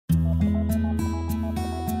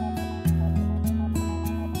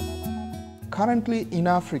Currently in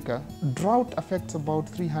Africa, drought affects about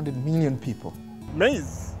 300 million people.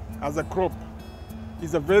 Maize as a crop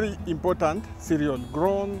is a very important cereal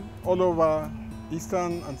grown all over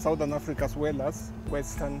Eastern and Southern Africa as well as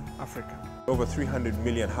Western Africa. Over 300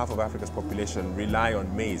 million, half of Africa's population, rely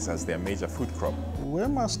on maize as their major food crop.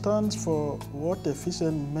 WEMA stands for Water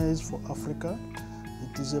Efficient Maize for Africa.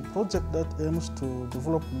 It is a project that aims to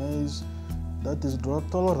develop maize that is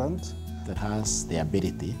drought tolerant. That has the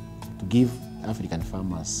ability to give African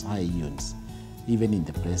farmers high yields, even in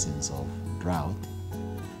the presence of drought.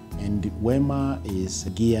 And WEMA is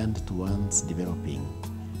geared towards developing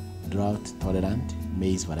drought-tolerant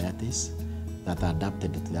maize varieties that are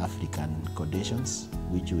adapted to the African conditions,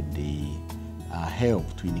 which would help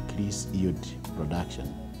to increase yield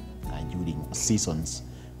production during seasons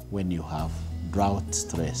when you have drought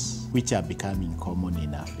stress, which are becoming common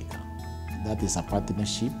in Africa. That is a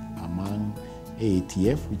partnership among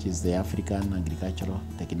AATF, which is the African Agricultural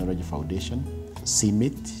Technology Foundation,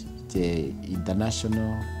 CIMIT, the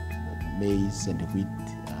International Maize and Wheat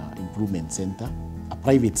Improvement Center, a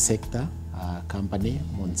private sector company,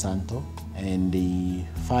 Monsanto, and the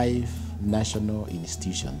 5 national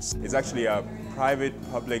institutions. It's actually a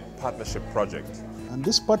private-public partnership project. And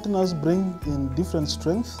these partners bring in different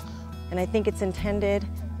strengths. And I think it's intended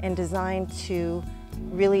and designed to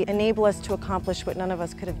really enable us to accomplish what none of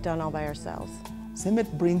us could have done all by ourselves.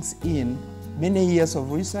 CIMIT brings in many years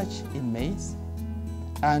of research in maize,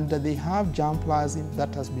 and they have germplasm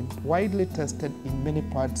that has been widely tested in many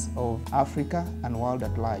parts of Africa and world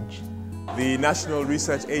at large. The national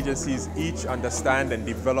research agencies each understand and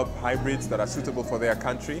develop hybrids that are suitable for their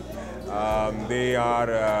country. They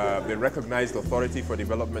are the recognized authority for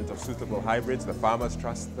development of suitable hybrids. The farmers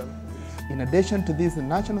trust them. In addition to this, the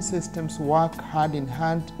national systems work hand in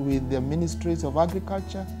hand with the ministries of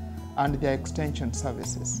agriculture and their extension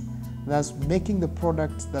services, thus making the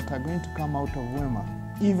products that are going to come out of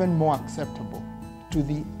WEMA even more acceptable to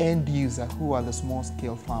the end user, who are the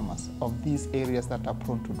small-scale farmers of these areas that are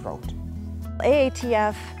prone to drought.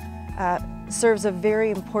 AATF serves a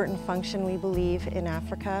very important function, we believe, in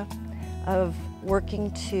Africa, of working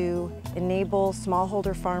to enable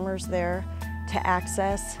smallholder farmers there to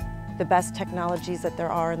access the best technologies that there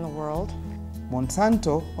are in the world.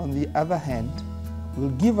 Monsanto, on the other hand, will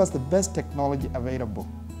give us the best technology available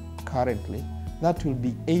currently that will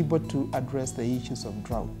be able to address the issues of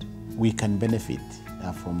drought. We can benefit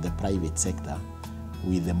from the private sector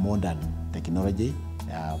with the modern technology,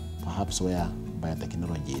 perhaps where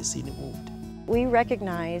biotechnology is involved. We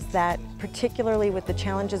recognize that, particularly with the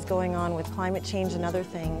challenges going on with climate change and other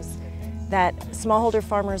things, that smallholder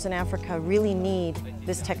farmers in Africa really need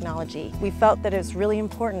this technology. We felt that it's really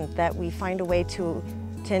important that we find a way to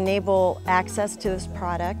enable access to this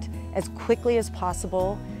product as quickly as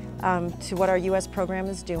possible to what our U.S. program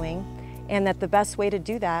is doing, and that the best way to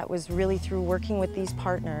do that was really through working with these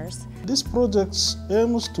partners. This project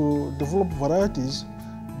aims to develop varieties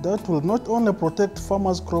that will not only protect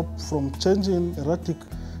farmers' crops from changing erratic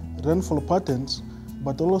rainfall patterns,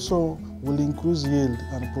 but also will increase yield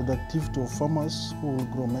and productivity of farmers who will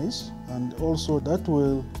grow maize, and also that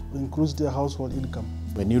will increase their household income.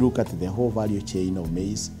 When you look at the whole value chain of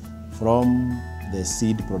maize, from the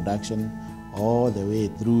seed production all the way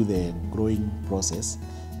through the growing process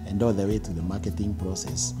and all the way to the marketing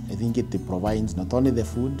process, I think it provides not only the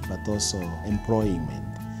food but also employment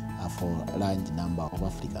for a large number of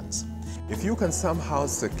Africans. If you can somehow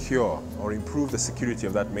secure or improve the security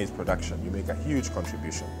of that maize production, you make a huge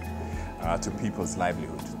contribution to people's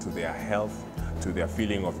livelihood, to their health, to their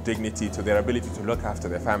feeling of dignity, to their ability to look after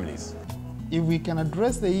their families. If we can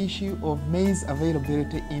address the issue of maize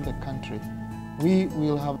availability in the country, we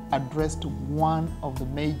will have addressed one of the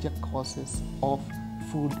major causes of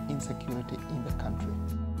food insecurity in the country.